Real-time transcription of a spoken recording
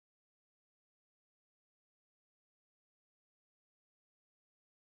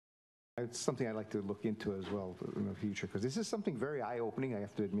It's something I'd like to look into as well in the future, because this is something very eye-opening, I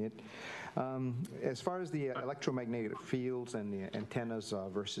have to admit. As far as the electromagnetic fields and the antennas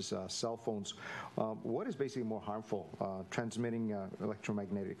versus cell phones, what is basically more harmful, transmitting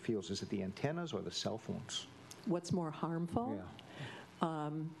electromagnetic fields? Is it the antennas or the cell phones? What's more harmful? Yeah.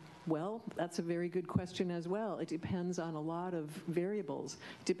 Well, that's a very good question as well. It depends on a lot of variables.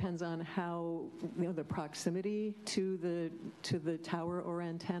 It depends on how, the proximity to the tower or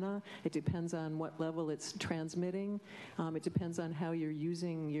antenna. It depends on what level it's transmitting. It depends on how you're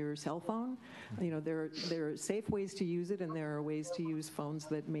using your cell phone. There are safe ways to use it, and there are ways to use phones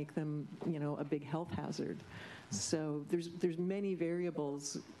that make them, a big health hazard. So there's many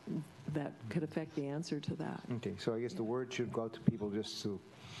variables that could affect the answer to that. Okay, so I guess the word should go out to people just to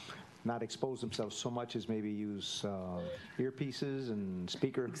not expose themselves so much as maybe use earpieces and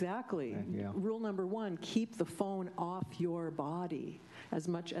speaker. Exactly. Yeah. Rule number one, keep the phone off your body as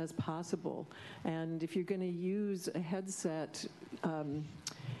much as possible. And if you're going to use a headset,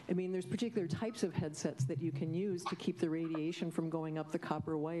 there's particular types of headsets that you can use to keep the radiation from going up the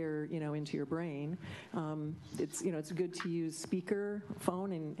copper wire, into your brain. It's good to use speaker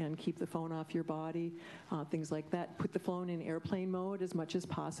phone and keep the phone off your body, things like that. Put the phone in airplane mode as much as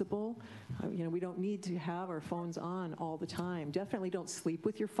possible. We don't need to have our phones on all the time. Definitely don't sleep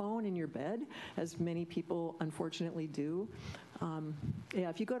with your phone in your bed, as many people unfortunately do.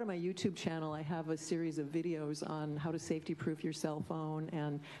 If you go to my YouTube channel, I have a series of videos on how to safety-proof your cell phone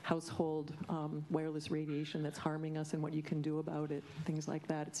and household wireless radiation that's harming us and what you can do about it, things like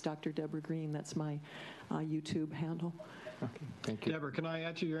that. It's Dr. Deborah Green. That's my YouTube handle. Okay, thank you. Deborah, can I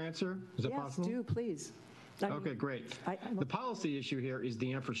add to your answer? Is that possible? Yes, do, please. Okay, great. The policy issue here is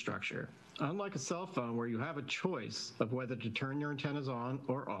the infrastructure. Unlike a cell phone where you have a choice of whether to turn your antennas on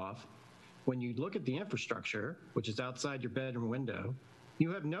or off, when you look at the infrastructure, which is outside your bedroom window,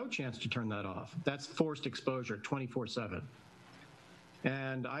 you have no chance to turn that off. That's forced exposure 24/7.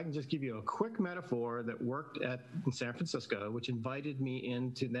 And I can just give you a quick metaphor that worked in San Francisco, which invited me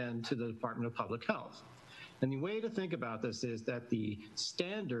to the Department of Public Health. And the way to think about this is that the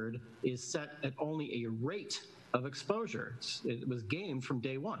standard is set at only a rate of exposure. It was gamed from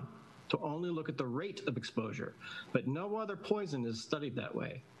day one to only look at the rate of exposure. But no other poison is studied that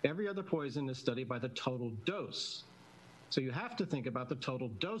way. Every other poison is studied by the total dose. So you have to think about the total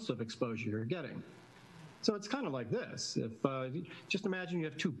dose of exposure you're getting. So it's kind of like this. Just imagine you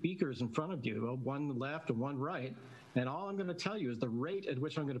have two beakers in front of you, one left and one right, and all I'm going to tell you is the rate at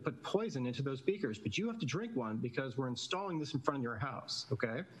which I'm going to put poison into those beakers. But you have to drink one because we're installing this in front of your house,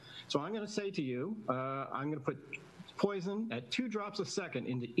 okay? So I'm going to say to you, I'm going to put poison at 2 drops a second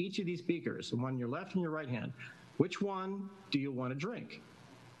into each of these beakers, one in your left and your right hand. Which one do you want to drink?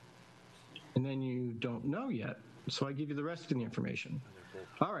 And then you don't know yet, so I give you the rest of the information.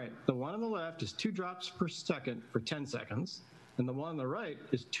 All right, the one on the left is 2 drops per second for 10 seconds, and the one on the right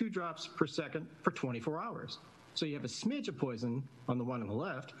is 2 drops per second for 24 hours. So you have a smidge of poison on the one on the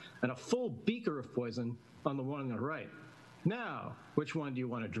left and a full beaker of poison on the one on the right. Now, which one do you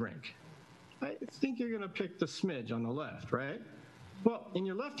want to drink? I think you're going to pick the smidge on the left, right? Well, in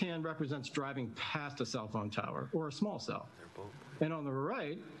your left hand represents driving past a cell phone tower or a small cell. And on the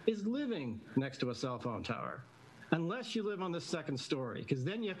right is living next to a cell phone tower. Unless you live on the 2nd story, because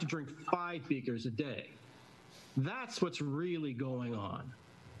then you have to drink 5 beakers a day. That's what's really going on.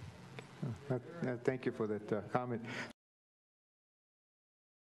 Thank you for that comment.